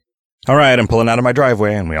All right, I'm pulling out of my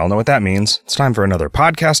driveway, and we all know what that means. It's time for another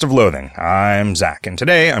podcast of loathing. I'm Zach, and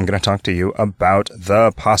today I'm going to talk to you about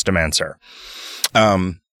the Pastamancer.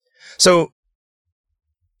 So,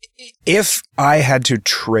 if I had to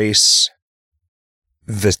trace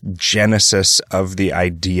the genesis of the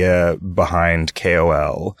idea behind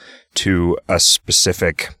KoL to a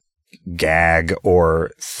specific gag or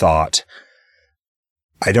thought,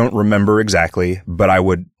 I don't remember exactly, but I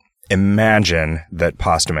would imagine that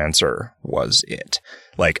Pastamancer was it.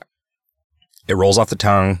 Like, it rolls off the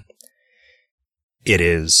tongue. It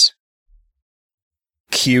is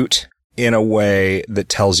cute in a way that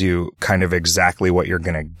tells you kind of exactly what you're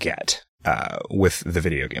going to get with the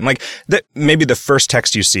video game. Like, maybe the first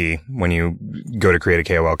text you see when you go to create a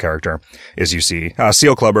KoL character is you see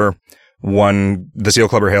Seal Clubber. The Seal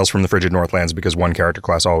Clubber hails from the Frigid Northlands because one character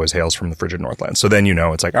class always hails from the Frigid Northlands. So then you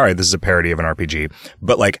know it's like, all right, this is a parody of an RPG.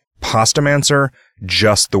 But like Pastamancer,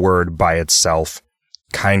 just the word by itself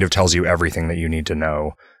kind of tells you everything that you need to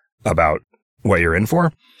know about what you're in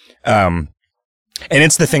for. And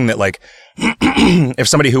it's the thing that like, if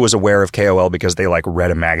somebody who was aware of KoL because they like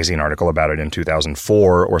read a magazine article about it in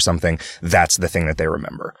 2004 or something, that's the thing that they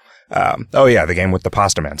remember. Oh yeah, the game with the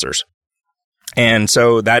Pastamancers. And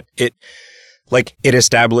so that it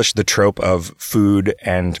established the trope of food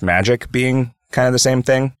and magic being kind of the same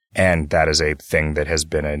thing. And that is a thing that has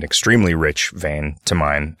been an extremely rich vein to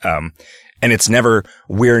mine. And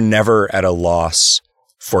we're never at a loss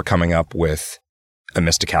for coming up with a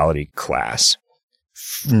mysticality class.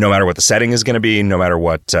 No matter what the setting is going to be, no matter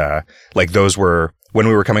what, those were, when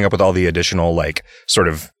we were coming up with all the additional, like, sort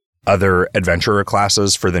of other adventurer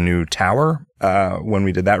classes for the new tower, when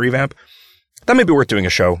we did that revamp. That may be worth doing a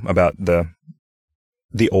show about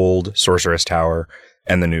the old Sorceress Tower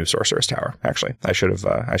and the new Sorceress Tower. Actually, I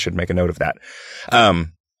should make a note of that.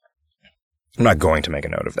 I'm not going to make a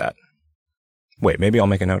note of that. Wait, maybe I'll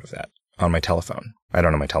make a note of that on my telephone. I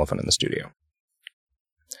don't have my telephone in the studio.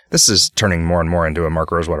 This is turning more and more into a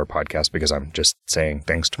Mark Rosewater podcast because I'm just saying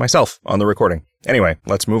things to myself on the recording. Anyway,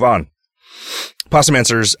 let's move on.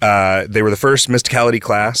 Pastamancers, they were the first mysticality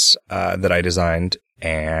class that I designed.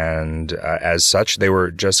 And as such, they were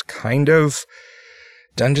just kind of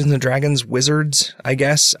Dungeons & Dragons wizards, I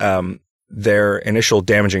guess. Their initial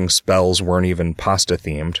damaging spells weren't even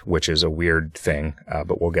pasta-themed, which is a weird thing,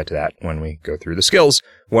 but we'll get to that when we go through the skills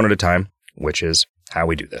one at a time, which is how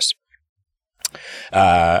we do this.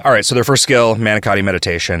 All right, so their first skill, Manicotti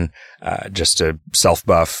Meditation, just a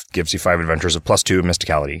self-buff, gives you 5 adventures of +2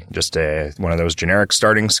 mysticality. Just one of those generic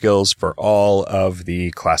starting skills for all of the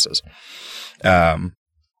classes.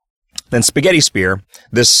 Then Spaghetti Spear.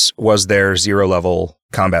 This was their 0-level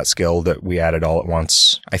combat skill that we added all at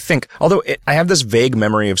once. I think, although I have this vague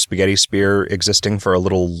memory of Spaghetti Spear existing for a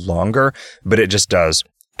little longer, but it just does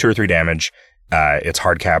 2 or 3 damage. It's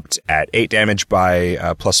hard capped at 8 damage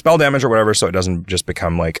by plus spell damage or whatever, so it doesn't just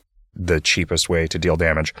become like the cheapest way to deal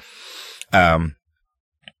damage.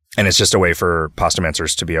 And it's just a way for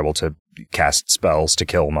Pastamancers to be able to cast spells to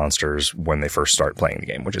kill monsters when they first start playing the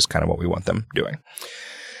game, which is kind of what we want them doing.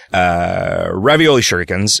 Ravioli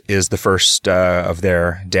Shurikens is the first of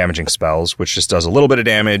their damaging spells, which just does a little bit of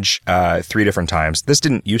damage 3 different times. This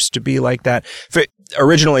didn't used to be like that.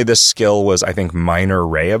 Originally, this skill was, I think, Minor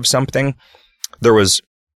Ray of something. There was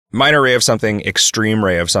Minor Ray of something, Extreme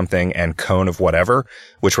Ray of something, and Cone of whatever,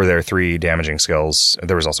 which were their 3 damaging skills.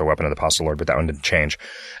 There was also Weapon of the Pasta Lord, but that one didn't change.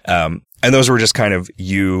 And those were just kind of,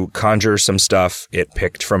 you conjure some stuff, it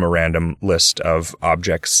picked from a random list of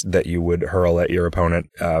objects that you would hurl at your opponent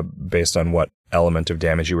based on what element of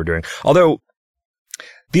damage you were doing. Although,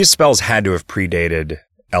 these spells had to have predated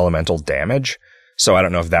elemental damage, so I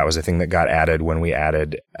don't know if that was a thing that got added when we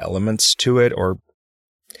added elements to it, or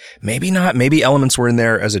maybe not. Maybe elements were in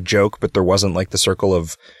there as a joke, but there wasn't like the circle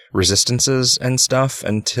of resistances and stuff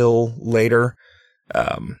until later.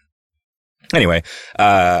 Anyway,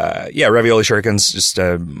 Ravioli Shurikens, just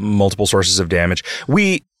multiple sources of damage.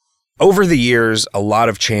 Over the years, a lot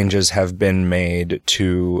of changes have been made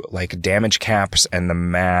to like damage caps and the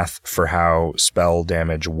math for how spell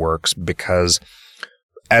damage works, because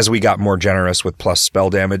as we got more generous with plus spell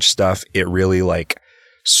damage stuff, it really like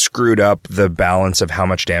screwed up the balance of how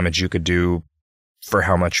much damage you could do for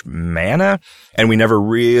how much mana. And we never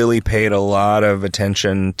really paid a lot of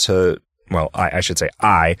attention to, well, I should say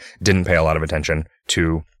I didn't pay a lot of attention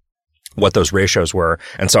to what those ratios were.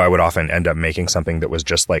 And so I would often end up making something that was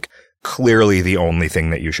just like clearly the only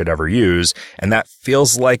thing that you should ever use. And that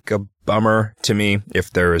feels like a bummer to me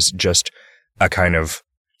if there is just a kind of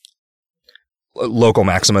local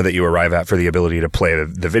maxima that you arrive at for the ability to play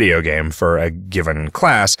the video game for a given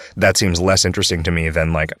class, that seems less interesting to me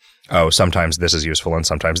than like, oh, sometimes this is useful and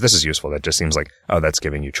sometimes this is useful. That just seems like, oh, that's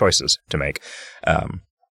giving you choices to make.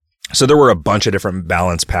 So there were a bunch of different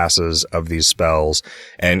balance passes of these spells,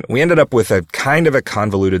 and we ended up with a kind of a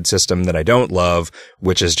convoluted system that I don't love,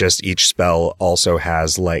 which is just each spell also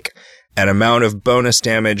has like an amount of bonus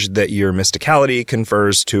damage that your mysticality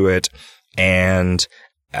confers to it, and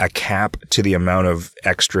a cap to the amount of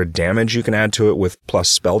extra damage you can add to it with plus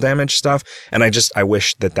spell damage stuff. And I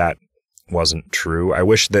wish that wasn't true. I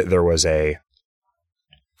wish that there was I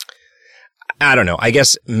don't know. I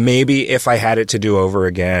guess maybe if I had it to do over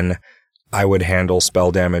again, I would handle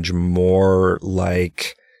spell damage more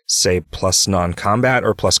like, say, plus non-combat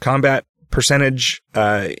or plus combat percentage.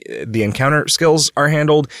 The encounter skills are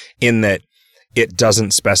handled in that it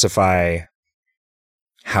doesn't specify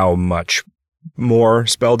how much more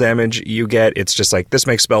spell damage you get. It's just like, this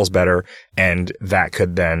makes spells better, and that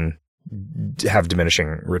could then have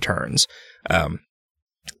diminishing returns.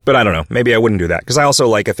 But I don't know. Maybe I wouldn't do that, because I also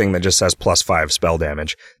like a thing that just says +5 spell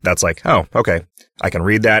damage. That's like, oh, okay, I can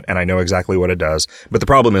read that and I know exactly what it does. But the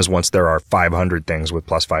problem is, once there are 500 things with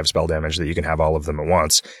 +5 spell damage that you can have all of them at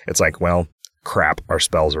once, it's like, well, crap, our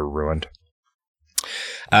spells are ruined.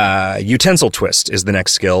 Utensil Twist is the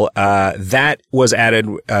next skill. That was added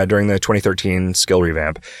during the 2013 skill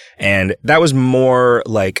revamp, and that was more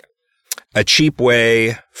like a cheap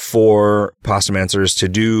way for Postamancers to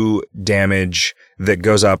do damage that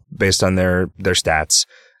goes up based on their stats.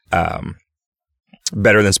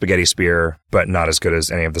 Better than Spaghetti Spear, but not as good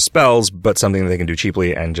as any of the spells, but something that they can do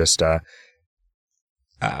cheaply, and just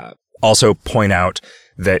also point out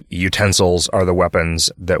that utensils are the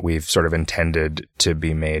weapons that we've sort of intended to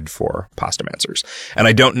be made for Postamancers. And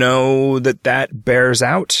I don't know that bears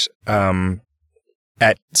out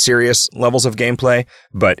at serious levels of gameplay,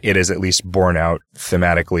 but it is at least borne out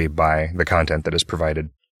thematically by the content that is provided.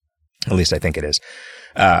 At least I think it is.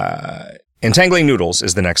 Entangling Noodles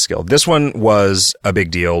is the next skill. This one was a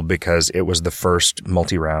big deal because it was the first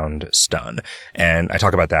multi-round stun. And I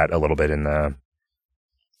talk about that a little bit in the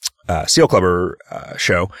Seal Clubber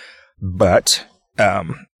show, but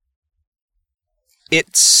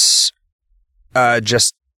it's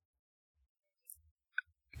just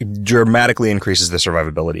dramatically increases the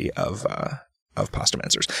survivability of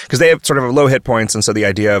Postamancers, because they have sort of low hit points, and so the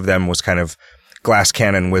idea of them was kind of glass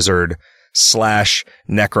cannon wizard /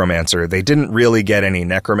 necromancer. They didn't really get any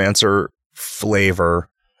necromancer flavor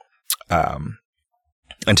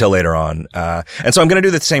until later on. And so I'm going to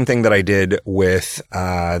do the same thing that I did with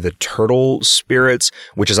the turtle spirits,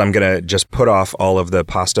 which is I'm going to just put off all of the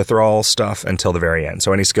pasta thrall stuff until the very end.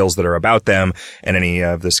 So any skills that are about them, and any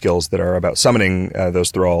of the skills that are about summoning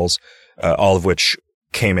those thralls, all of which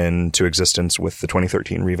came into existence with the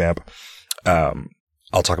 2013 revamp,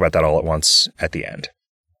 I'll talk about that all at once at the end.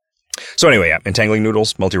 So anyway, yeah, Entangling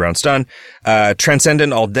Noodles, multi-round stun.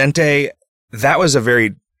 Transcendent Al Dente, that was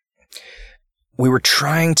we were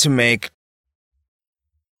trying to make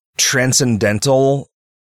Transcendental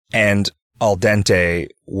and Al Dente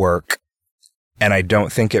work, and I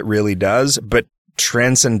don't think it really does, but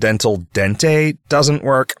Transcendental Dente doesn't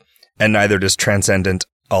work, and neither does Transcendent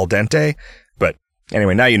Al Dente. But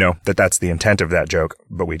anyway, now you know that that's the intent of that joke,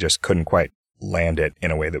 but we just couldn't quite land it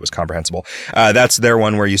in a way that was comprehensible. That's their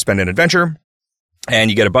one where you spend an adventure and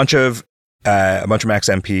you get a bunch of max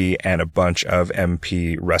MP and a bunch of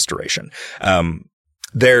MP restoration.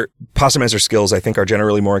 Their Postamancers skills, I think, are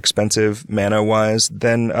generally more expensive mana wise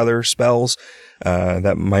than other spells.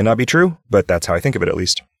 That might not be true, but that's how I think of it, at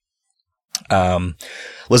least.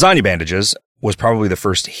 Lasagna Bandages was probably the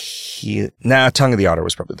first Tongue of the Otter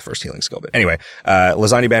was probably the first healing skill. But anyway,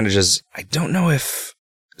 Lasagna Bandages, I don't know if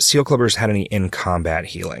Seal Clubbers had any in-combat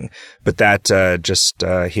healing, but that just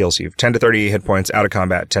heals you 10 to 30 hit points out of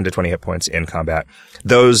combat, 10 to 20 hit points in combat.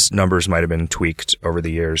 Those numbers might have been tweaked over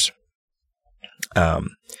the years.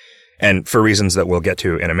 And for reasons that we'll get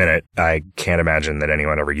to in a minute, I can't imagine that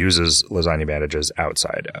anyone ever uses Lasagna Bandages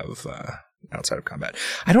outside of combat.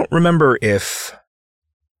 I don't remember if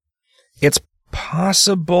it's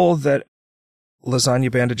possible that Lasagna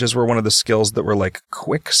Bandages were one of the skills that were like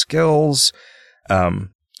quick skills.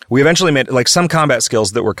 We eventually made like some combat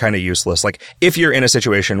skills that were kind of useless. Like if you're in a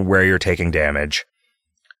situation where you're taking damage,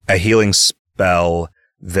 a healing spell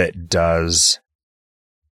that does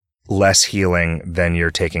less healing than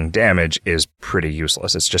you're taking damage is pretty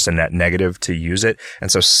useless. It's just a net negative to use it.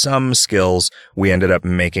 And so some skills we ended up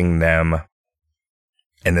making them,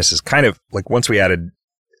 and this is kind of like once we added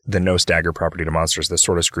the no stagger property to monsters, this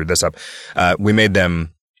sort of screwed this up. We made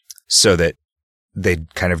them so that they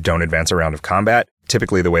kind of don't advance a round of combat.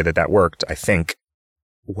 Typically the way that worked, I think,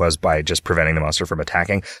 was by just preventing the monster from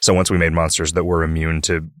attacking. So once we made monsters that were immune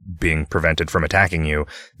to being prevented from attacking you,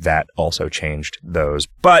 that also changed those.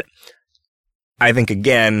 But I think,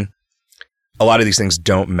 again, a lot of these things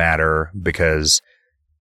don't matter because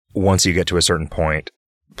once you get to a certain point,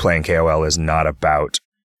 playing KoL is not about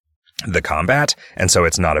the combat. And so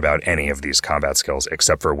it's not about any of these combat skills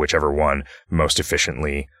except for whichever one most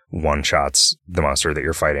efficiently one-shots the monster that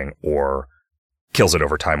you're fighting or kills it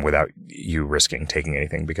over time without you risking taking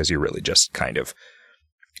anything, because you really just kind of,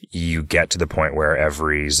 you get to the point where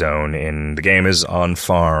every zone in the game is on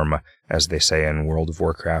farm, as they say in World of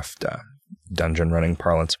Warcraft dungeon running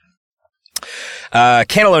parlance.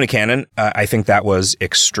 Cannelloni Cannon, I think that was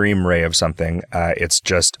Extreme Ray of something. It's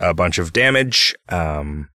just a bunch of damage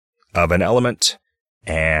of an element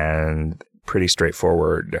and pretty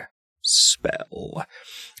straightforward spell.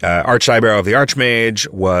 Arch Eyebrow of the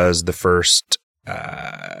Archmage was the first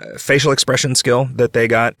facial expression skill that they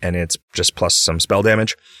got, and it's just plus some spell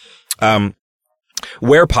damage.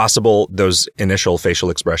 Where possible, those initial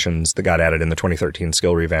facial expressions that got added in the 2013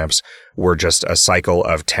 skill revamps were just a cycle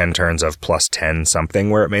of 10 turns of plus 10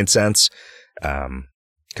 something where it made sense.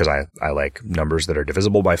 Because I like numbers that are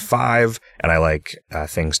divisible by 5, and I like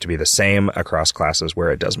things to be the same across classes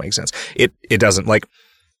where it does make sense. It doesn't, like,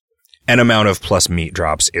 an amount of plus meat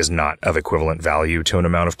drops is not of equivalent value to an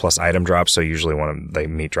amount of plus item drops. So usually one of the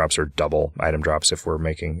meat drops are double item drops if we're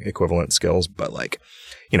making equivalent skills. But, like,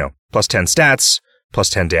 you know, plus 10 stats, plus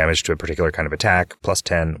 10 damage to a particular kind of attack, plus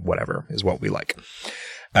 10 whatever is what we like.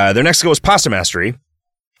 Their next skill was Pasta Mastery,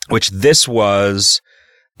 which this was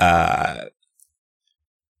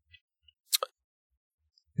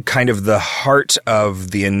kind of the heart of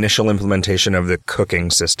the initial implementation of the cooking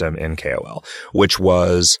system in KoL, which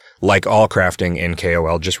was, like all crafting in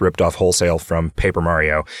KoL, just ripped off wholesale from Paper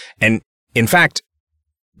Mario. And in fact,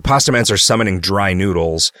 Pastamancer summoning dry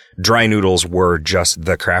noodles. Dry noodles were just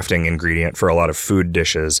the crafting ingredient for a lot of food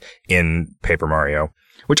dishes in Paper Mario,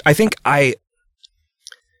 which I think I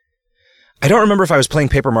don't remember if I was playing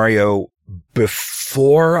Paper Mario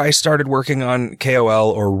before I started working on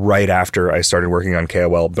KoL or right after I started working on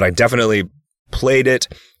KoL, but I definitely played it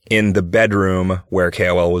in the bedroom where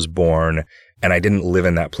KoL was born, and I didn't live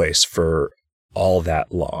in that place for all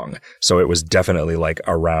that long. So it was definitely like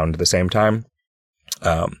around the same time.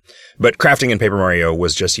 But crafting in Paper Mario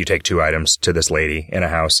was just, you take 2 items to this lady in a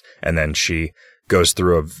house, and then she goes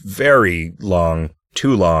through a very long,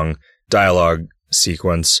 too long dialogue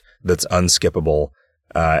sequence that's unskippable,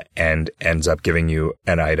 and ends up giving you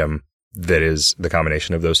an item that is the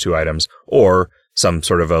combination of those 2 items, or some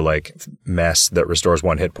sort of a like mess that restores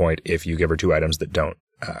 1 hit point if you give her 2 items that don't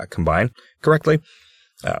combine correctly.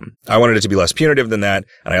 I wanted it to be less punitive than that,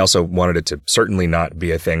 and I also wanted it to certainly not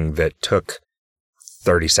be a thing that took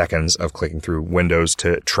 30 seconds of clicking through windows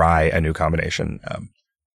to try a new combination.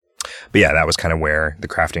 But yeah, that was kind of where the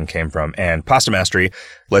crafting came from. And Pasta Mastery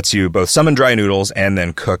lets you both summon dry noodles and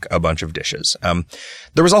then cook a bunch of dishes.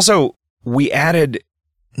 There was also, we added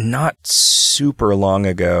not super long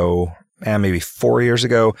ago, maybe 4 years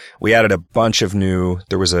ago, we added a bunch of new,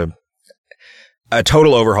 there was a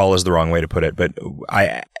total overhaul is the wrong way to put it, but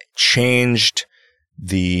I changed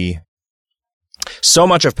so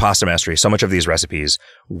much of Pasta Mastery, so much of these recipes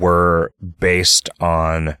were based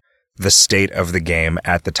on the state of the game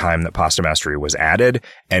at the time that Pasta Mastery was added.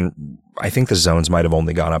 And I think the zones might have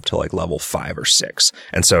only gone up to like level 5 or 6.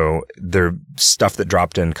 And so the stuff that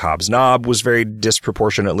dropped in Cobb's Knob was very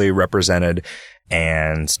disproportionately represented,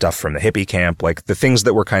 and stuff from the hippie camp, like the things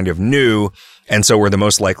that were kind of new. And so were the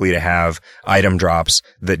most likely to have item drops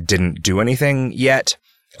that didn't do anything yet.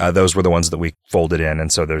 Those were the ones that we folded in.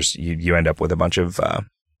 And so you end up with a bunch of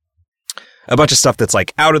stuff that's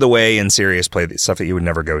like out of the way in serious play, stuff that you would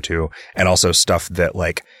never go to. And also stuff that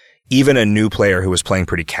like even a new player who was playing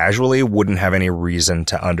pretty casually wouldn't have any reason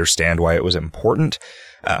to understand why it was important.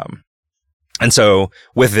 And so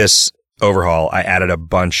with this overhaul, I added a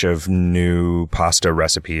bunch of new pasta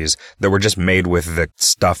recipes that were just made with the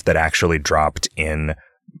stuff that actually dropped in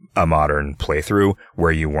a modern playthrough,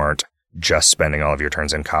 where you weren't just spending all of your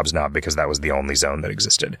turns in Cobb's Knob because that was the only zone that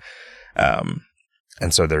existed. And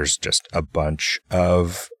so there's just a bunch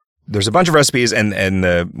of recipes, and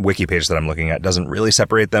the wiki page that I'm looking at doesn't really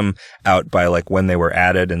separate them out by like when they were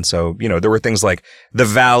added. And so, you know, there were things like the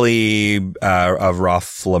Valley of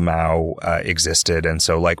Raflamau existed. And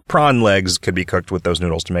so like prawn legs could be cooked with those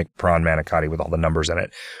noodles to make prawn manicotti with all the numbers in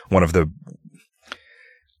it.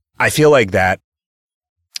 I feel like that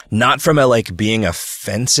not from a like being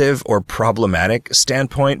offensive or problematic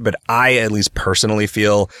standpoint, but I at least personally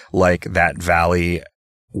feel like that valley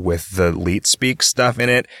with the Leet Speak stuff in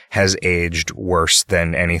it has aged worse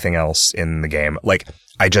than anything else in the game. Like,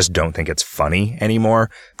 I just don't think it's funny anymore.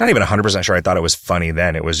 Not even 100% sure I thought it was funny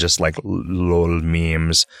then. It was just like lol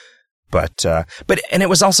memes. But and it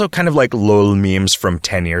was also kind of like lol memes from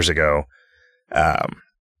 10 years ago.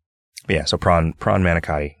 Yeah, so Prawn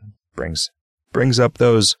Manicotti brings up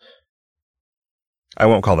those, I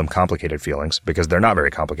won't call them complicated feelings because they're not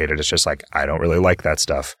very complicated. It's just like, I don't really like that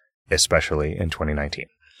stuff, especially in 2019.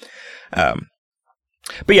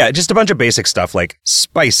 But yeah, just a bunch of basic stuff like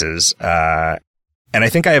spices. And I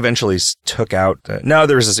think I eventually took out, no,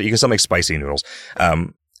 there is this, you can still make spicy noodles.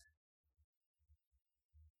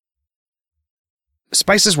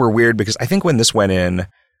 Spices were weird because I think when this went in,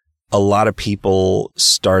 a lot of people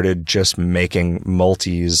started just making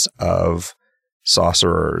multis of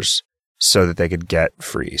sorcerers so that they could get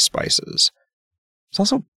free spices. It's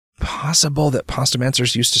also possible that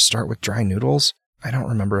Pastamancers used to start with dry noodles. I don't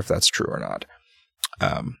remember if that's true or not.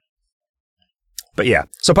 But yeah,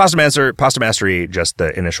 so Pasta Mastery, just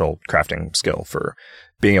the initial crafting skill for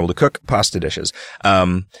being able to cook pasta dishes.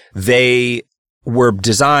 They were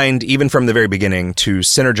designed, even from the very beginning, to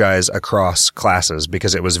synergize across classes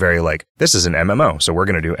because it was very like, this is an MMO, so we're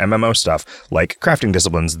going to do MMO stuff, like crafting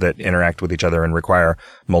disciplines that interact with each other and require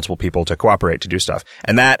multiple people to cooperate to do stuff.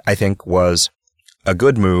 And that, I think, was a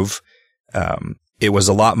good move. It was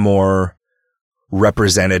a lot more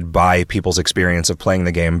represented by people's experience of playing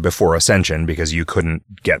the game before Ascension because you couldn't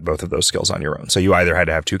get both of those skills on your own. So you either had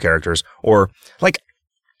to have two characters or, like,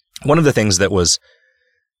 one of the things that was,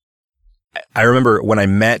 I remember when I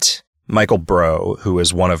met Michael Bro, who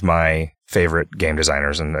is one of my favorite game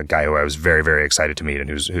designers and a guy who I was very, very excited to meet and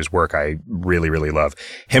whose work I really, really love,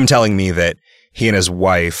 him telling me that he and his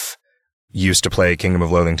wife used to play Kingdom of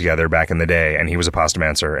Loathing together back in the day, and he was a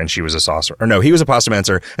Pastamancer and she was a sorcerer. Or no, he was a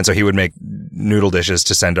Pastamancer, and so he would make noodle dishes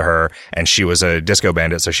to send to her, and she was a disco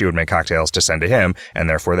bandit, so she would make cocktails to send to him, and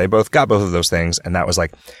therefore they both got both of those things, and that was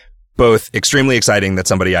like both extremely exciting that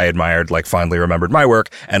somebody I admired like fondly remembered my work,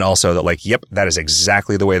 and also that like, yep, that is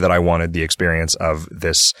exactly the way that I wanted the experience of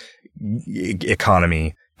this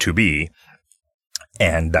economy to be.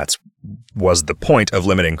 And that's was the point of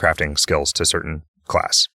limiting crafting skills to certain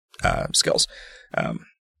class skills.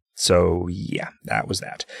 So yeah, that was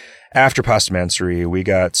that. After Pastamancery, we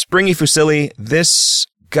got Springy Fusilli. This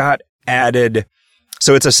got added.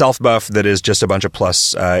 So it's a self buff that is just a bunch of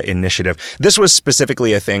plus initiative. This was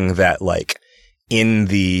specifically a thing that, like, in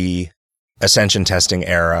the Ascension testing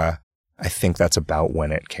era, I think that's about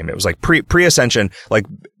when it came. It was like pre-Ascension. Like,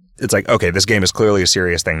 it's like, okay, this game is clearly a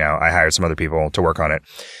serious thing now. I hired some other people to work on it.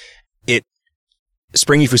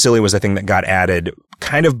 Springy Fusilli was a thing that got added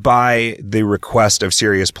kind of by the request of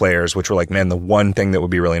serious players, which were like, man, the one thing that would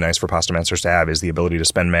be really nice for Pastamancers to have is the ability to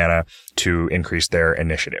spend mana to increase their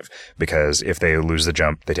initiative. Because if they lose the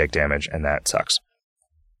jump, they take damage, and that sucks.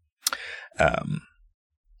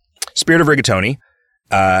 Spirit of Rigatoni.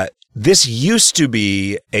 This used to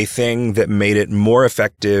be a thing that made it more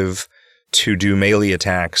effective to do melee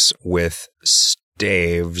attacks with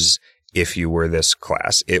staves. If you were this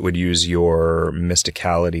class, it would use your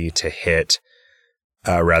mysticality to hit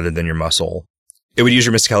rather than your muscle. It would use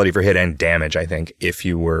your mysticality for hit and damage, I think, if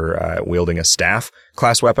you were wielding a staff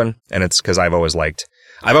class weapon. And it's because I've always liked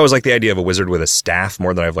the idea of a wizard with a staff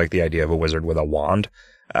more than I've liked the idea of a wizard with a wand.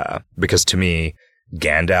 Because to me,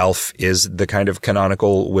 Gandalf is the kind of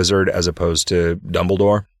canonical wizard as opposed to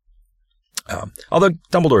Dumbledore. Although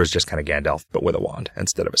Dumbledore is just kind of Gandalf, but with a wand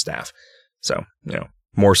instead of a staff. So, you know.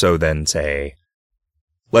 More so than,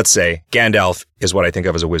 let's say, Gandalf is what I think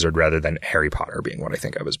of as a wizard rather than Harry Potter being what I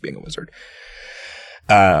think of as being a wizard.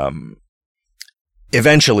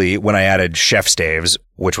 Eventually, when I added chef staves,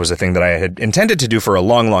 which was a thing that I had intended to do for a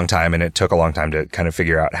long, long time, and it took a long time to kind of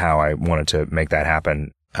figure out how I wanted to make that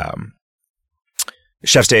happen.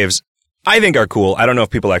 Chef staves, I think, are cool. I don't know if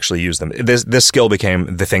people actually use them. This skill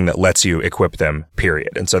became the thing that lets you equip them,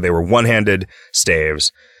 period. And so they were one-handed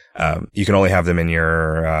staves. You can only have them in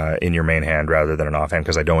your main hand rather than an offhand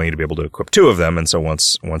because I don't want you to be able to equip two of them. And so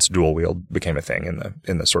once dual wield became a thing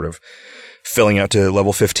in the sort of filling out to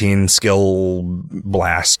level 15 skill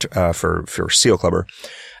blast, for Seal Clubber.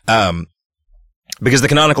 Because the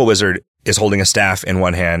canonical wizard is holding a staff in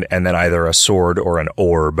one hand and then either a sword or an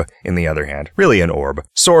orb in the other hand. Really an orb.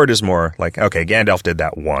 Sword is more like, okay, Gandalf did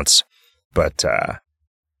that once, but,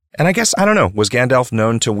 and I guess, I don't know, was Gandalf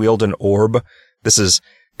known to wield an orb? This is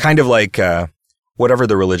kind of like, whatever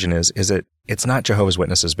the religion is it's not Jehovah's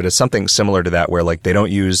Witnesses, but it's something similar to that where like they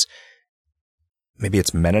don't use maybe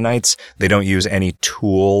it's Mennonites. They don't use any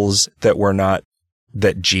tools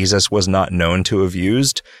that Jesus was not known to have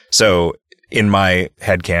used. So in my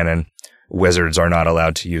headcanon, wizards are not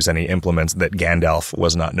allowed to use any implements that Gandalf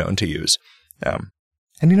was not known to use. And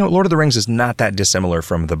Lord of the Rings is not that dissimilar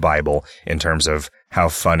from the Bible in terms of how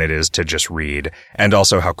fun it is to just read, and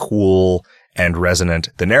also how cool and resonant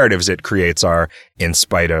the narratives it creates are, in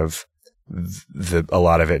spite of a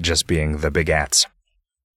lot of it just being the big ats.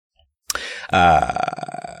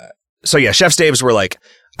 So yeah, chef staves were like,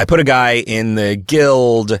 I put a guy in the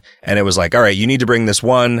guild and it was like, all right, you need to bring this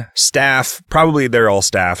one staff. Probably they're all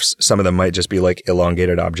staffs. Some of them might just be like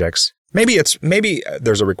elongated objects. Maybe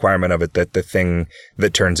there's a requirement of it that the thing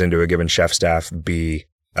that turns into a given chef staff be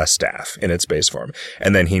a staff in its base form.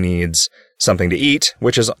 And then he needs something to eat,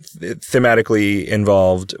 which is thematically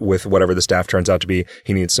involved with whatever the staff turns out to be.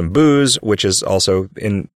 He needs some booze, which is also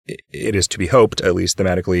it is to be hoped, at least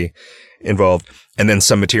thematically involved. And then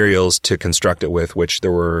some materials to construct it with, which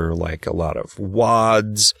there were like a lot of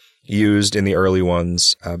wads used in the early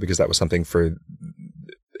ones, because that was something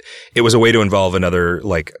it was a way to involve another,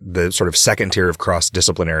 like the sort of second tier of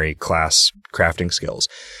cross-disciplinary class crafting skills.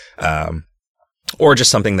 Or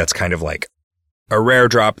just something that's kind of like a rare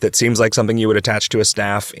drop that seems like something you would attach to a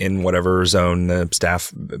staff in whatever zone the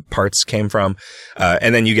staff parts came from.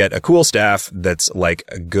 And then you get a cool staff that's like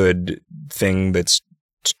a good thing that's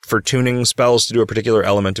for tuning spells to do a particular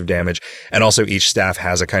element of damage. And also each staff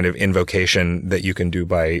has a kind of invocation that you can do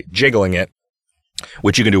by jiggling it,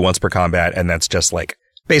 which you can do once per combat. And that's just like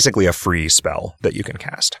basically a free spell that you can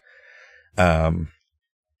cast.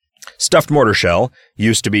 Stuffed Mortar Shell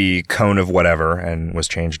used to be Cone of Whatever and was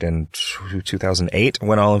changed in 2008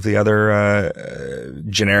 when all of the other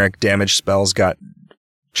generic damage spells got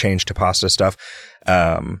changed to pasta stuff.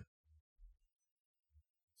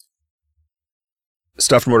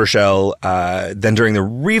 Stuffed Mortar Shell, then during the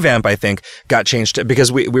revamp, I think, got changed to,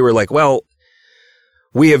 because we were like, well,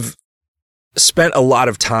 we have spent a lot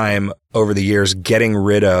of time over the years getting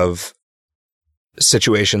rid of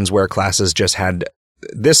situations where classes just had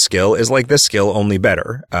this skill is like this skill, only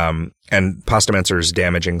better. And Pastamancer's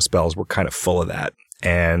damaging spells were kind of full of that.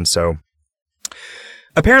 And so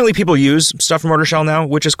apparently people use Stuffed Mortar Shell now,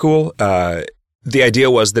 which is cool. The idea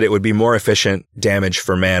was that it would be more efficient damage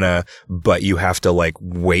for mana, but you have to like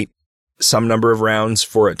wait some number of rounds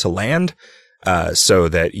for it to land. So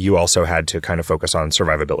that you also had to kind of focus on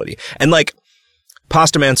survivability. And like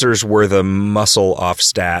Pastamancers were the muscle off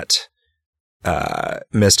stat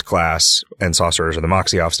mist class, and sorcerers are the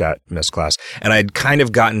moxie off stat mist class. And I'd kind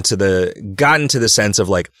of gotten to the sense of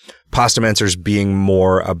like Pastamancers being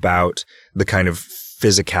more about the kind of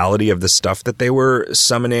physicality of the stuff that they were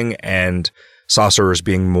summoning, and sorcerers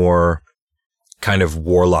being more kind of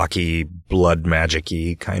warlocky, blood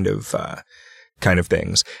magic-y kind of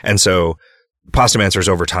things. And so Pastamancers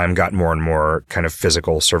over time got more and more kind of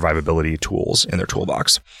physical survivability tools in their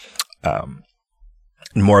toolbox.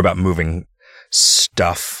 More about moving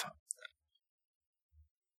stuff,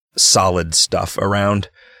 solid stuff around.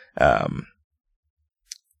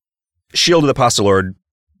 Shield of the Pasta Lord,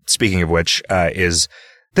 speaking of which,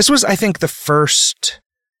 this was, I think, the first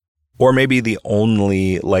or maybe the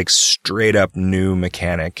only like straight up new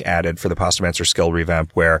mechanic added for the Pastamancer skill revamp,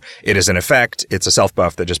 where it is an effect. It's a self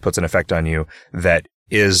buff that just puts an effect on you that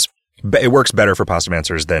it works better for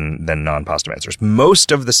Pastamancers than non-Pastamancers.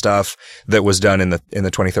 Most of the stuff that was done in the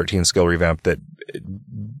 2013 skill revamp that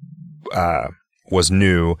was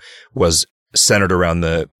new was centered around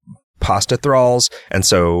the pasta thralls, and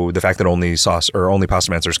so the fact that only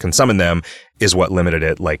Pastamancers can summon them is what limited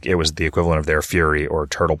it. Like, it was the equivalent of their fury or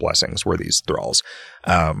turtle blessings were these thralls.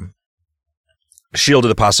 Shield of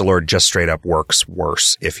the Pasta Lord just straight up works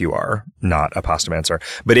worse if you are not a Pastamancer.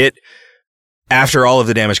 But after all of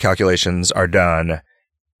the damage calculations are done,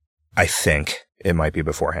 I think it might be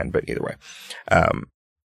beforehand, but either way,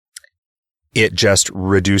 it just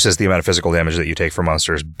reduces the amount of physical damage that you take from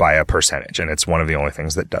monsters by a percentage. And it's one of the only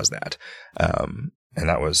things that does that. And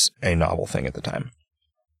that was a novel thing at the time.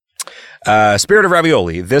 Spirit of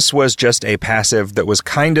Ravioli. This was just a passive that was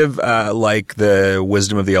kind of like the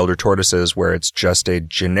Wisdom of the Elder Tortoises, where it's just a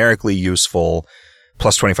generically useful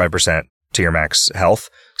plus 25% to your max health.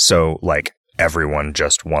 So like everyone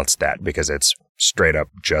just wants that because it's straight up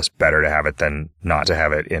just better to have it than not to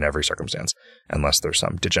have it in every circumstance, unless there's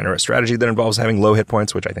some degenerate strategy that involves having low hit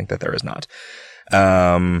points, which I think that there is not.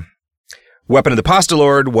 Weapon of the Pasta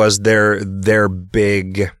Lord was their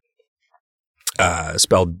big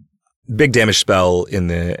big damage spell in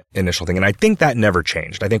the initial thing, and I think that never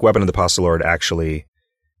changed. I think Weapon of the Pasta Lord actually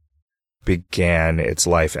began its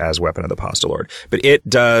life as Weapon of the Pasta Lord. But it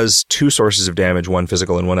does 2 sources of damage, 1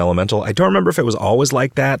 physical and 1 elemental. I don't remember if it was always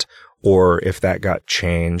like that or if that got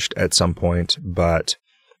changed at some point, but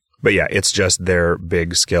yeah, it's just their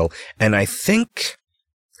big skill. And I think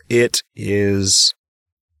it is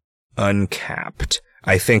uncapped.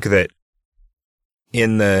 I think that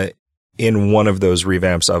in one of those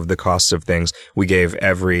revamps of the costs of things, we gave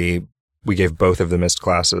both of the mist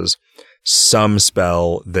classes some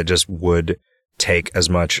spell that just would take as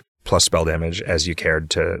much plus spell damage as you cared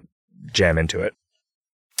to jam into it.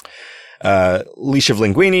 Leash of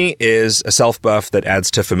Linguini is a self buff that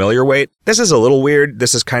adds to familiar weight. This is a little weird.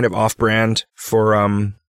 This is kind of off brand for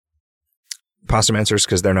Pastamancers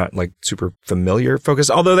because they're not like super familiar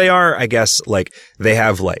focused, although they are, I guess, like they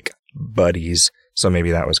have like buddies. So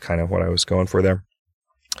maybe that was kind of what I was going for there.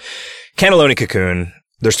 Cannelloni Cocoon.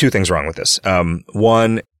 There's 2 things wrong with this.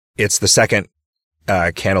 One, it's the second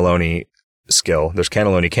Cannelloni skill. There's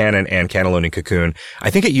Cannelloni Cannon and Cannelloni Cocoon.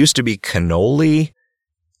 I think it used to be Cannoli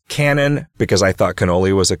Cannon because I thought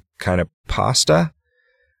cannoli was a kind of pasta,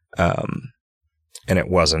 and it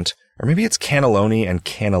wasn't. Or maybe it's Cannelloni and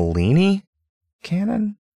Cannellini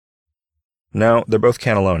Cannon? No, they're both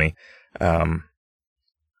Cannelloni.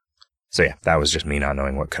 So yeah, that was just me not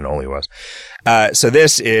knowing what cannoli was. So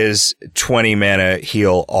this is 20 mana,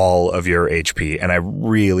 heal all of your HP. And I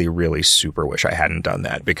really, really super wish I hadn't done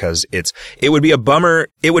that because it would be a bummer.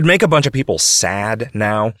 It would make a bunch of people sad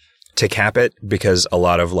now to cap it because a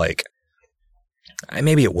lot of like,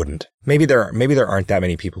 maybe it wouldn't. Maybe there aren't that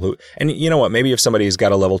many people who, and you know what? Maybe if somebody's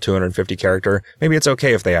got a level 250 character, maybe it's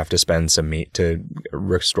okay if they have to spend some meat to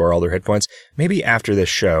restore all their hit points. Maybe after this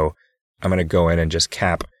show, I'm going to go in and just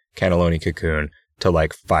cap Cannelloni Cocoon to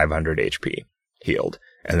like 500 HP healed,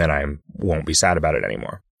 and then I won't be sad about it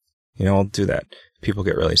anymore. You know, I'll do that. People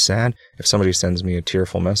get really sad if somebody sends me a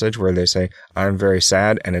tearful message where they say, I'm very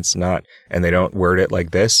sad, and it's not, and they don't word it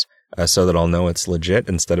like this, so that I'll know it's legit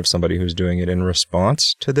instead of somebody who's doing it in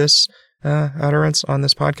response to this utterance on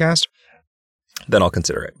this podcast, then I'll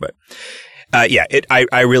consider it. But yeah,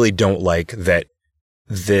 I really don't like that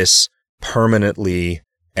this permanently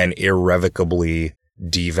and irrevocably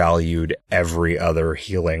devalued every other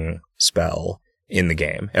healing spell in the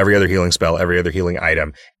game. Every other healing spell, every other healing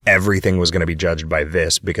item, everything was going to be judged by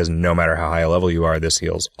this because no matter how high a level you are, this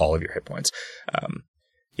heals all of your hit points.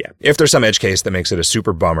 Yeah, if there's some edge case that makes it a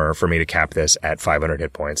super bummer for me to cap this at 500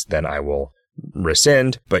 hit points, then I will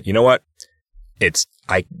rescind. But you know what?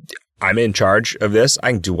 I'm in charge of this.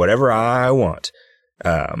 I can do whatever I want.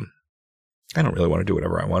 I don't really want to do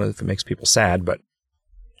whatever I want if it makes people sad, but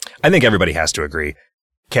I think everybody has to agree.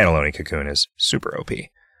 Cannelloni Cocoon is super OP.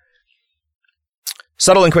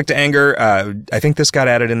 Subtle and Quick to Anger. I think this got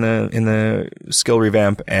added in the skill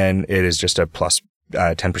revamp, and it is just a plus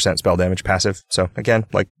 10% spell damage passive. So again,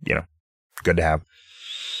 like, you know, good to have.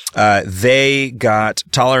 They got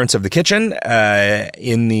Tolerance of the Kitchen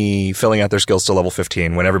in the filling out their skills to level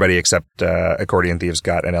 15 when everybody except Accordion Thieves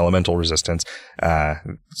got an elemental resistance.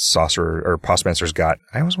 Sorcerer or Postmancers got,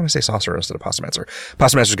 I always want to say Sorcerer instead of Postmancer.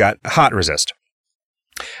 Postmancers got Hot Resist.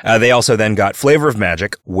 They also then got Flavor of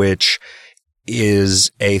Magic, which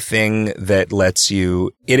is a thing that lets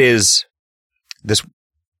you, it is this,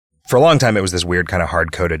 for a long time, it was this weird kind of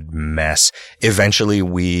hard-coded mess. Eventually,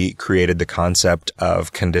 we created the concept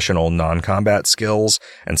of conditional non-combat skills,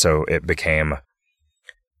 and so it became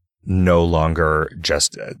no longer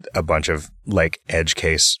just a bunch of, like, edge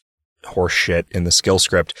case horse shit in the skill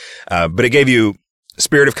script. But it gave you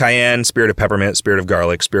Spirit of Cayenne, Spirit of Peppermint, Spirit of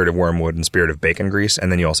Garlic, Spirit of Wormwood, and Spirit of Bacon Grease,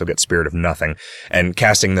 and then you also get Spirit of Nothing. And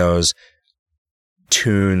casting those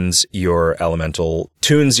tunes your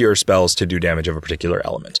spells to do damage of a particular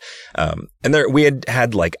element. And there, we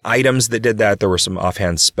had like items that did that. There were some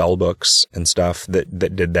offhand spell books and stuff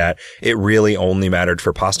that did that. It really only mattered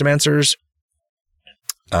for Postamancers,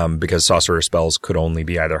 because sorcerer spells could only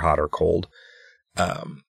be either hot or cold.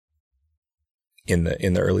 In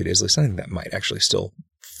the early days, at least I think that might actually still,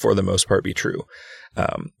 for the most part, be true.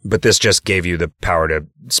 But this just gave you the power to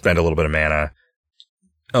spend a little bit of mana.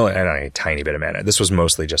 Oh, and a tiny bit of mana. This was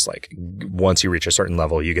mostly just like, once you reach a certain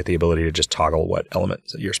level, you get the ability to just toggle what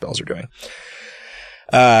elements your spells are doing.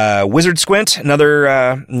 Wizard Squint,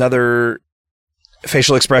 another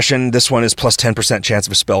facial expression. This one is plus 10% chance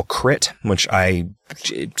of a spell crit, which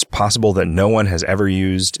it's possible that no one has ever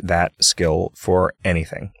used that skill for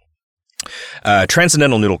anything.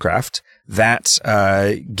 Transcendental Noodlecraft. That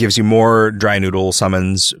gives you more dry noodle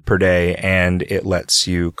summons per day, and it lets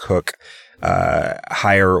you cook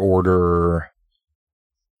higher order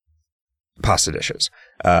pasta dishes.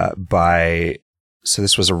 So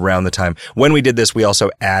this was around the time when we did this. We also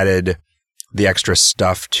added the extra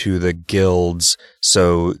stuff to the guilds.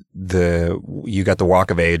 So you got the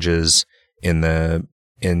Walk of Ages in the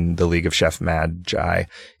League of Chef Magi.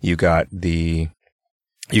 You got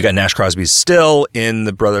Nash Crosby's Still in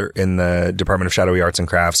the Department of Shadowy Arts and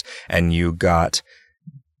Crafts, and you got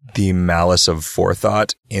the Malice of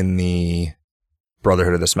Forethought in the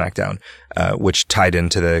Brotherhood of the Smackdown, which tied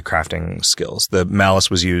into the crafting skills. The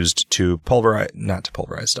Malice was used not to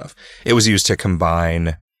pulverize stuff. It was used to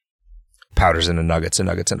combine powders into nuggets and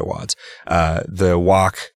nuggets into wads. The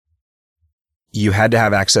Wok, you had to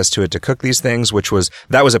have access to it to cook these things,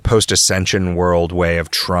 that was a post-Ascension world way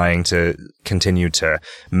of trying to continue to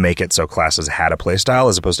make it so classes had a playstyle,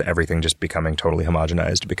 as opposed to everything just becoming totally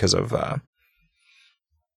homogenized because of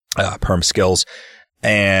perm skills.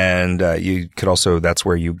 And you could also, that's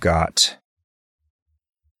where you got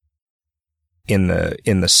in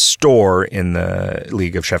the store in the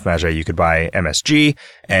League of Chef Magi, you could buy MSG,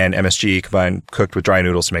 and MSG cooked with dry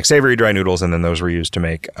noodles to make savory dry noodles, and then those were used to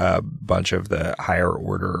make a bunch of the higher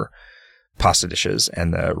order pasta dishes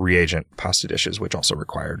and the reagent pasta dishes, which also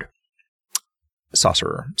required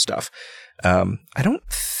saucer stuff. I don't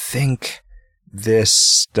think this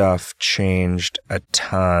stuff changed a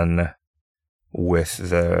ton with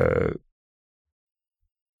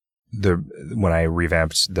when I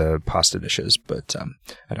revamped the pasta dishes, but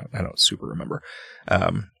I don't super remember.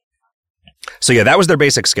 So yeah, that was their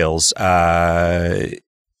basic skills. All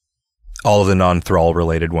of the non-thrall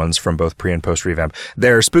related ones from both pre and post revamp.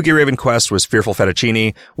 Their Spooky Raven quest was Fearful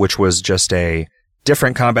Fettuccine, which was just a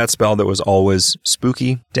different combat spell that was always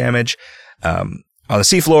spooky damage. On the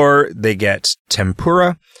seafloor, they get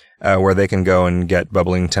Tempura, where they can go and get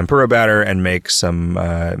bubbling tempura batter and make some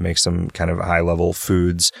kind of high level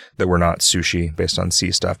foods that were not sushi based on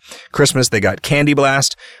sea stuff. Christmas, they got Candy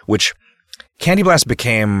Blast, which Candy Blast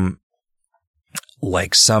became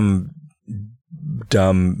like some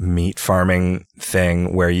dumb meat farming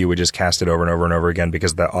thing where you would just cast it over and over and over again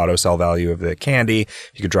because of the auto sell value of the candy.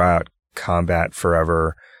 You could draw out combat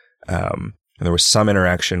forever. And there was some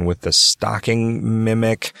interaction with the stocking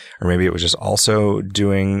mimic, or maybe it was just also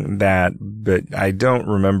doing that, but I don't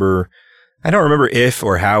remember if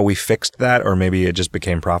or how we fixed that, or maybe it just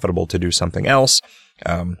became profitable to do something else.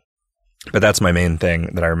 But that's my main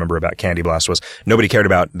thing that I remember about Candy Blast was nobody cared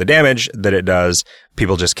about the damage that it does.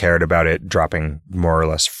 People just cared about it dropping more or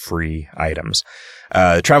less free items.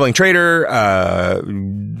 Traveling Trader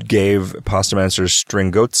gave Pasta Master's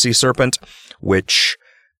Stringotsi Serpent, which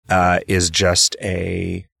is just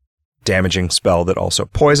a damaging spell that also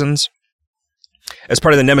poisons. As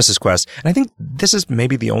part of the Nemesis quest, and I think this is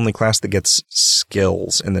maybe the only class that gets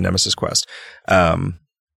skills in the Nemesis quest,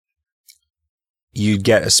 you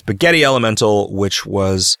get a Spaghetti Elemental, which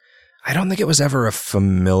was, I don't think it was ever a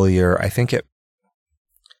familiar. I think it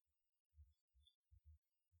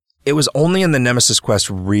was only in the Nemesis quest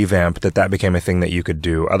revamp that became a thing that you could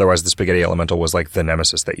do. Otherwise, the Spaghetti Elemental was like the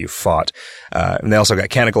Nemesis that you fought. And they also got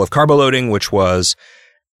Canonical of Carbo Loading, which was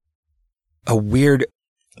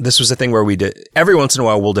this was a thing where we did, every once in a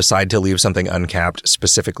while, we'll decide to leave something uncapped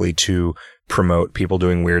specifically to promote people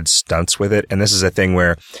doing weird stunts with it. And this is a thing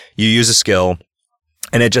where you use a skill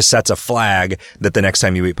and it just sets a flag that the next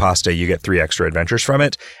time you eat pasta, you get 3 extra adventures from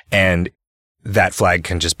it. And that flag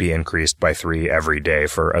can just be increased by 3 every day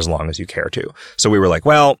for as long as you care to. So we were like,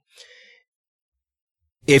 well,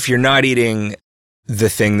 if you're not eating the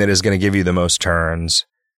thing that is going to give you the most turns,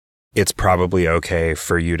 it's probably okay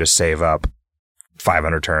for you to save up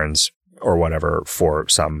 500 turns or whatever for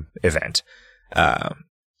some event.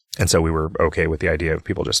 And so we were okay with the idea of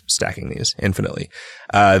people just stacking these infinitely.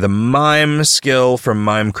 The Mime skill from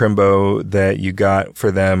Mime Crimbo that you got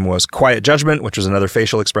for them was Quiet Judgment, which was another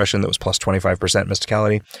facial expression that was plus 25%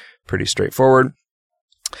 mysticality. Pretty straightforward.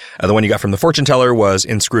 The one you got from the Fortune Teller was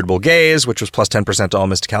Inscrutable Gaze, which was plus 10% to all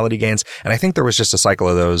mysticality gains. And I think there was just a cycle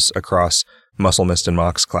of those across Muscle Mist and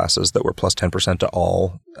Mox classes that were plus 10% to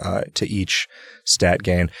all, to each stat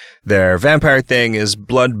gain. Their vampire thing is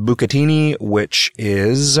Blood Bucatini, which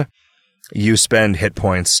is you spend hit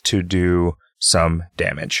points to do some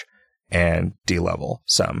damage and D-level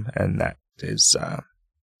some. And that is,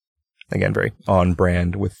 again, very on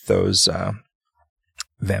brand with those,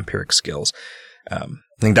 vampiric skills. I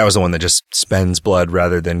think that was the one that just spends blood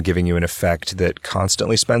rather than giving you an effect that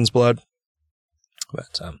constantly spends blood.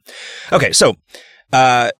 But, okay, so,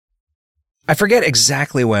 I forget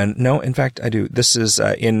exactly when. No, in fact, I do. This is,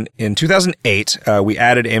 in 2008, we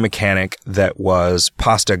added a mechanic that was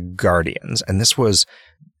Pasta Guardians. And this was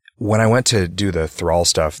when I went to do the Thrall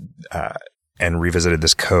stuff, and revisited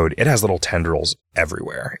this code. It has little tendrils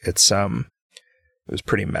everywhere. It was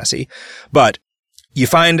pretty messy, but you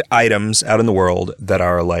find items out in the world that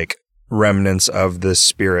are like remnants of the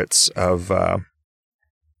spirits of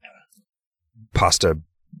pasta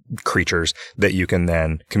creatures that you can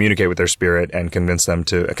then communicate with their spirit and convince them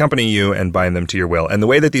to accompany you and bind them to your will. And the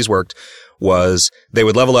way that these worked was they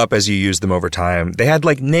would level up as you used them over time. They had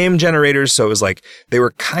like name generators, so it was like they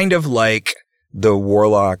were kind of like the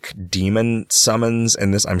warlock demon summons.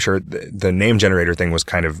 And this, I'm sure the name generator thing was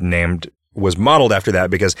kind of was modeled after that,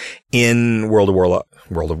 because in World of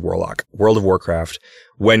Warcraft,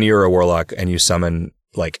 when you're a warlock and you summon,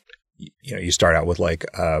 like, you know, you start out with like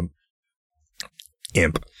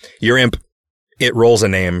imp. Your imp, it rolls a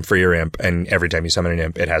name for your imp, and every time you summon an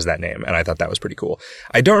imp, it has that name. And I thought that was pretty cool.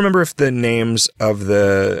 I don't remember if the names of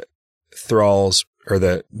the thralls or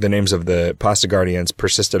the names of the pasta guardians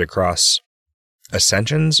persisted across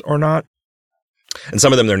ascensions or not. And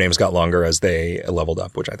some of them, their names got longer as they leveled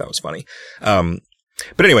up, which I thought was funny.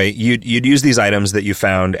 But anyway, you'd use these items that you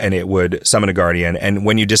found, and it would summon a guardian. And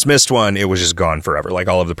when you dismissed one, it was just gone forever. Like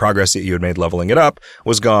all of the progress that you had made leveling it up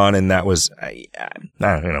was gone. And that was, I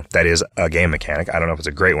don't know, that is a game mechanic. I don't know if it's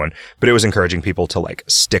a great one, but it was encouraging people to like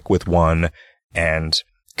stick with one and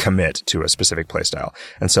commit to a specific playstyle.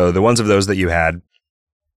 And so the ones of those that you had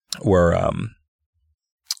were,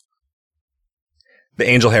 the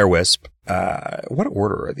angel hair wisp. What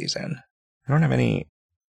order are these in? I don't have any.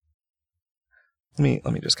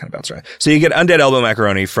 Let me just kind of bounce around. So you get undead elbow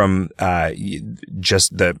macaroni from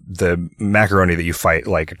just the macaroni that you fight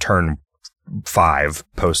like turn 5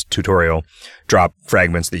 post tutorial. Drop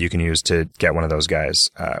fragments that you can use to get one of those guys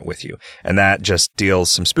with you, and that just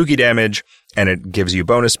deals some spooky damage, and it gives you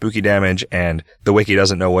bonus spooky damage. And the wiki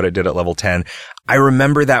doesn't know what it did at level 10. I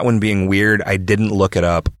remember that one being weird. I didn't look it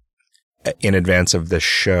up in advance of this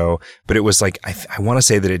show, but it was like I want to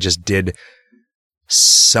say that it just did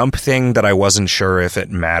something that I wasn't sure if it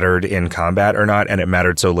mattered in combat or not, and it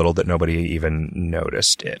mattered so little that nobody even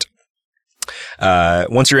noticed it.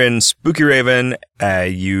 Once you're in Spooky Raven,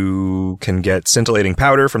 you can get scintillating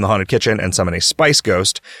powder from the Haunted Kitchen and summon a Spice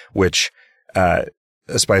Ghost, which a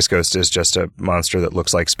Spice Ghost is just a monster that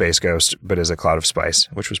looks like Space Ghost, but is a cloud of spice,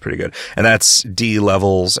 which was pretty good. And that's D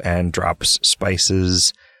levels and drops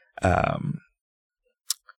spices.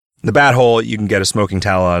 The bat hole, you can get a smoking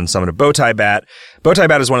talon, summon a bowtie bat. Bowtie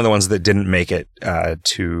bat is one of the ones that didn't make it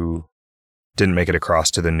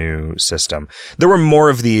across to the new system. There were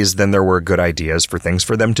more of these than there were good ideas for things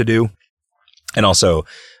for them to do. And also,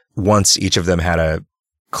 once each of them had a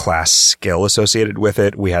class skill associated with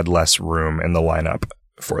it, we had less room in the lineup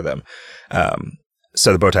for them.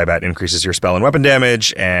 So the bowtie bat increases your spell and weapon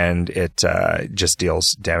damage, and it just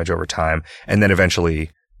deals damage over time. And then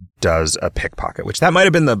eventually does a pickpocket, which that might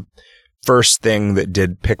have been the first thing that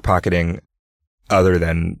did pickpocketing other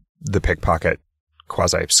than the pickpocket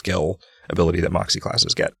quasi skill ability that Moxie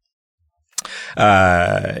classes get.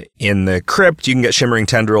 In the crypt, you can get shimmering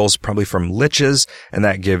tendrils, probably from liches, and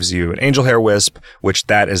that gives you an angel hair wisp, which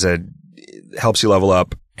that is helps you level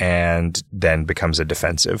up and then becomes a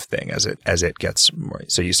defensive thing as it gets more.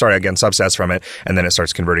 So you start out getting substats from it, and then it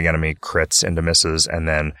starts converting enemy crits into misses, and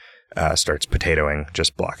then starts potatoing,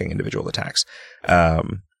 just blocking individual attacks.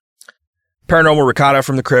 Paranormal Ricotta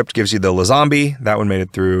from the Crypt gives you the Lazombie. That one made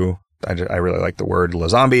it through. I really like the word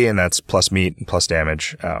Lazombie, and that's plus meat and plus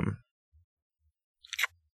damage.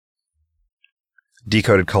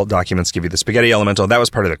 Decoded cult documents give you the Spaghetti Elemental. That was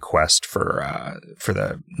part of the quest for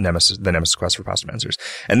the Nemesis quest for Pasta Mensers.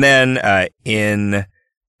 And then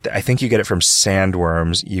I think you get it from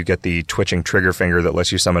Sandworms. You get the twitching trigger finger that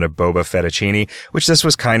lets you summon a Boba Fettuccine, which this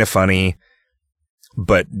was kind of funny,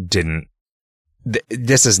 but didn't.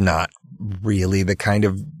 This is not really the kind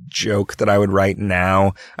of joke that I would write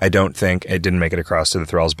now. I don't think it didn't make it across to the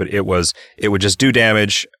thralls, but it would just do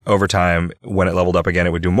damage over time. When it leveled up again,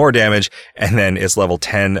 it would do more damage. And then its level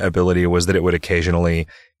 10 ability was that it would occasionally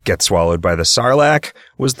get swallowed by the Sarlacc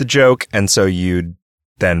was the joke. And so you'd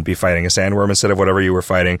then be fighting a sandworm instead of whatever you were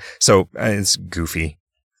fighting. So it's goofy.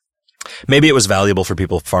 Maybe it was valuable for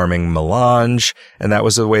people farming melange, and that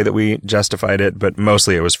was the way that we justified it, but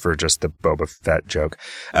mostly it was for just the Boba Fett joke.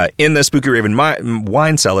 In the Spooky Raven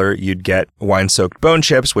wine cellar, you'd get wine-soaked bone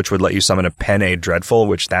chips, which would let you summon a Penne Dreadful,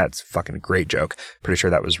 which that's a fucking great joke. Pretty sure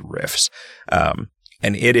that was riffs.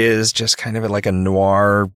 And it is just kind of like a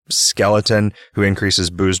noir skeleton who increases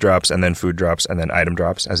booze drops and then food drops and then item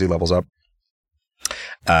drops as he levels up.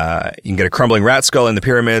 You can get a crumbling rat skull in the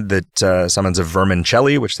pyramid that summons a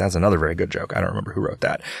vermicelli, which that's another very good joke. I don't remember who wrote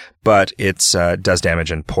that, but it's does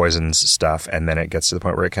damage and poisons stuff, and then it gets to the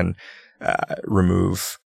point where it can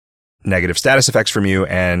remove negative status effects from you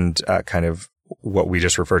and kind of what we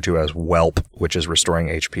just refer to as whelp, which is restoring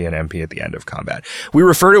HP and MP at the end of combat. We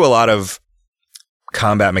refer to a lot of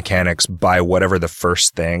combat mechanics by whatever the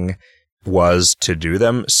first thing was to do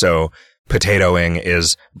them. So potatoing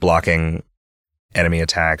is blocking enemy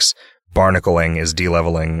attacks. Barnacling is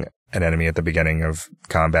de-leveling an enemy at the beginning of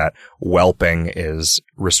combat. Whelping is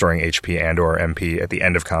restoring HP and or MP at the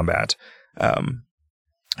end of combat.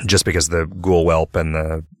 Just because the ghoul whelp and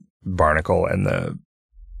the barnacle and the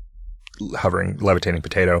levitating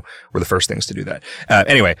potato were the first things to do that.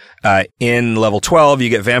 Anyway, in level 12, you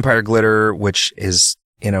get vampire glitter, which is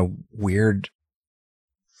in a weird,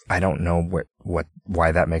 I don't know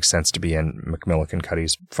why that makes sense to be in McMillican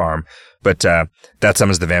Cuddy's farm, but that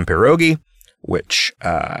summons the vampirogi, which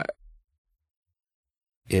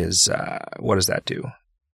is what does that do?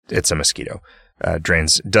 It's a mosquito.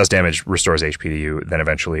 Does damage, restores HP to you, then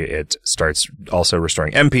eventually it starts also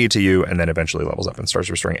restoring MP to you, and then eventually levels up and starts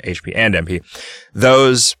restoring HP and MP.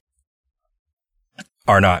 Those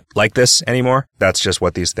are not like this anymore. That's just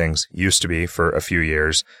what these things used to be for a few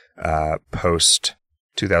years, post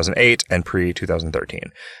 2008 and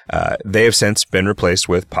pre-2013. They have since been replaced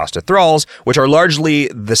with pasta thralls, which are largely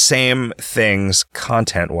the same things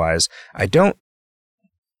content-wise. I don't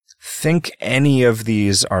think any of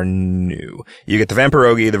these are new. You get the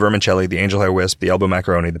Vampirogi, the Vermicelli, the Angel Hair Wisp, the Elbow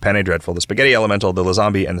Macaroni, the Penne Dreadful, the Spaghetti Elemental, the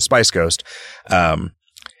Lazombie, and the Spice Ghost.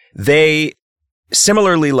 They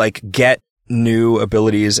similarly get new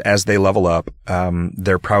abilities as they level up.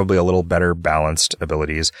 They're probably a little better balanced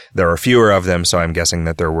abilities. There are fewer of them, so I'm guessing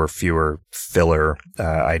that there were fewer filler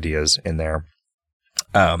ideas in there.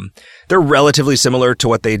 They're relatively similar to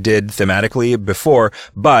what they did thematically before,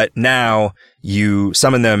 but now you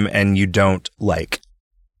summon them and you don't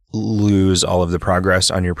lose all of the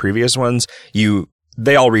progress on your previous ones.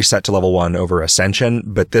 They all reset to level 1 over Ascension,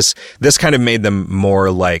 but this kind of made them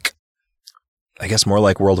more like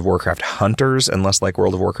World of Warcraft hunters and less like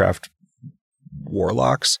World of Warcraft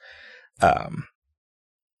warlocks.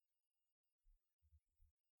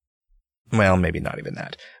 Well, maybe not even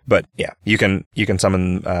that, but yeah, you can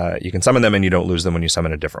summon them and you don't lose them when you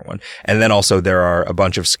summon a different one. And then also there are a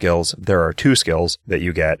bunch of skills. There are 2 skills that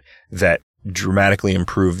you get that dramatically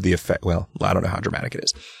improve the effect. Well, I don't know how dramatic it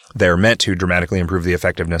is. They're meant to dramatically improve the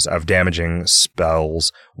effectiveness of damaging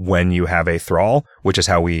spells when you have a thrall, which is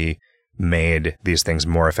how we made these things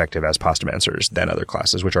more effective as Postamancers than other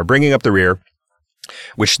classes, which are bringing up the rear,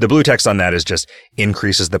 which the blue text on that is just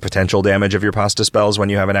increases the potential damage of your pasta spells when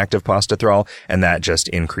you have an active pasta thrall, and that just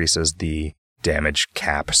increases the damage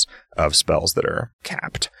caps of spells that are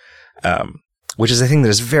capped, which is a thing that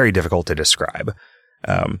is very difficult to describe.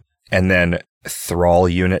 And then thrall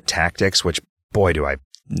unit tactics, which, boy, do I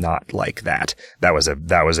not like that. That was a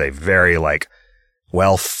very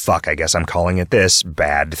well, fuck, I guess I'm calling it this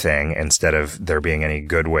bad thing instead of there being any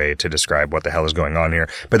good way to describe what the hell is going on here.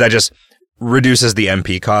 But that just reduces the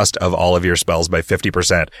MP cost of all of your spells by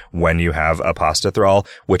 50% when you have a pasta thrall,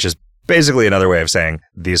 which is basically another way of saying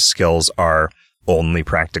these skills are only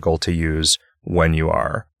practical to use when you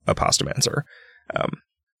are a Postamancer.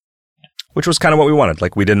 Which was kind of what we wanted.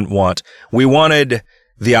 We wanted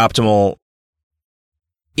the optimal.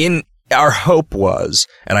 Our hope was,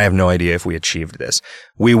 and I have no idea if we achieved this,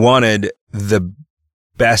 we wanted the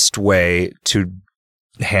best way to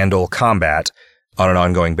handle combat on an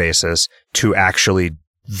ongoing basis to actually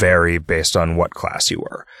vary based on what class you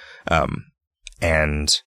were.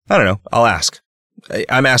 And I don't know, I'll ask.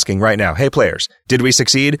 I'm asking right now, hey players, did we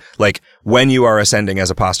succeed? When you are ascending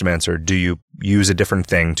as a Postamancer, do you use a different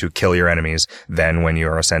thing to kill your enemies than when you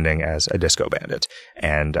are ascending as a Disco Bandit?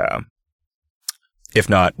 And if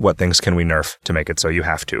not, what things can we nerf to make it so you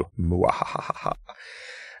have to?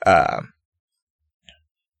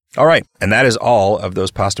 All right, and that is all of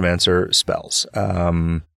those Postamancer spells.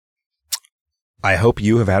 I hope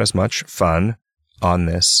you have had as much fun on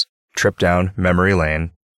this trip down memory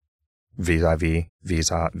lane vis-a-vis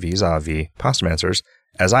Postamancers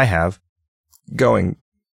as I have going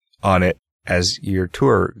on it as your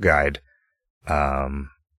tour guide. Thanks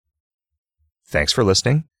for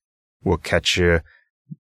listening. We'll catch you.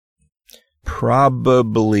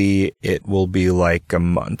 Probably it will be a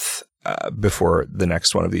month before the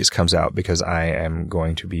next one of these comes out because I am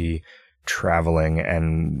going to be traveling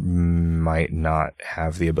and might not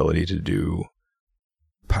have the ability to do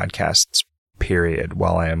podcasts, period,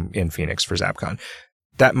 while I am in Phoenix for ZapCon.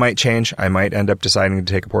 That might change. I might end up deciding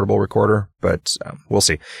to take a portable recorder, but we'll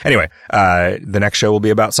see. Anyway, the next show will be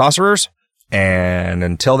about sorcerers, and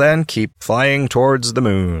until then, keep flying towards the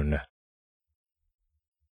moon.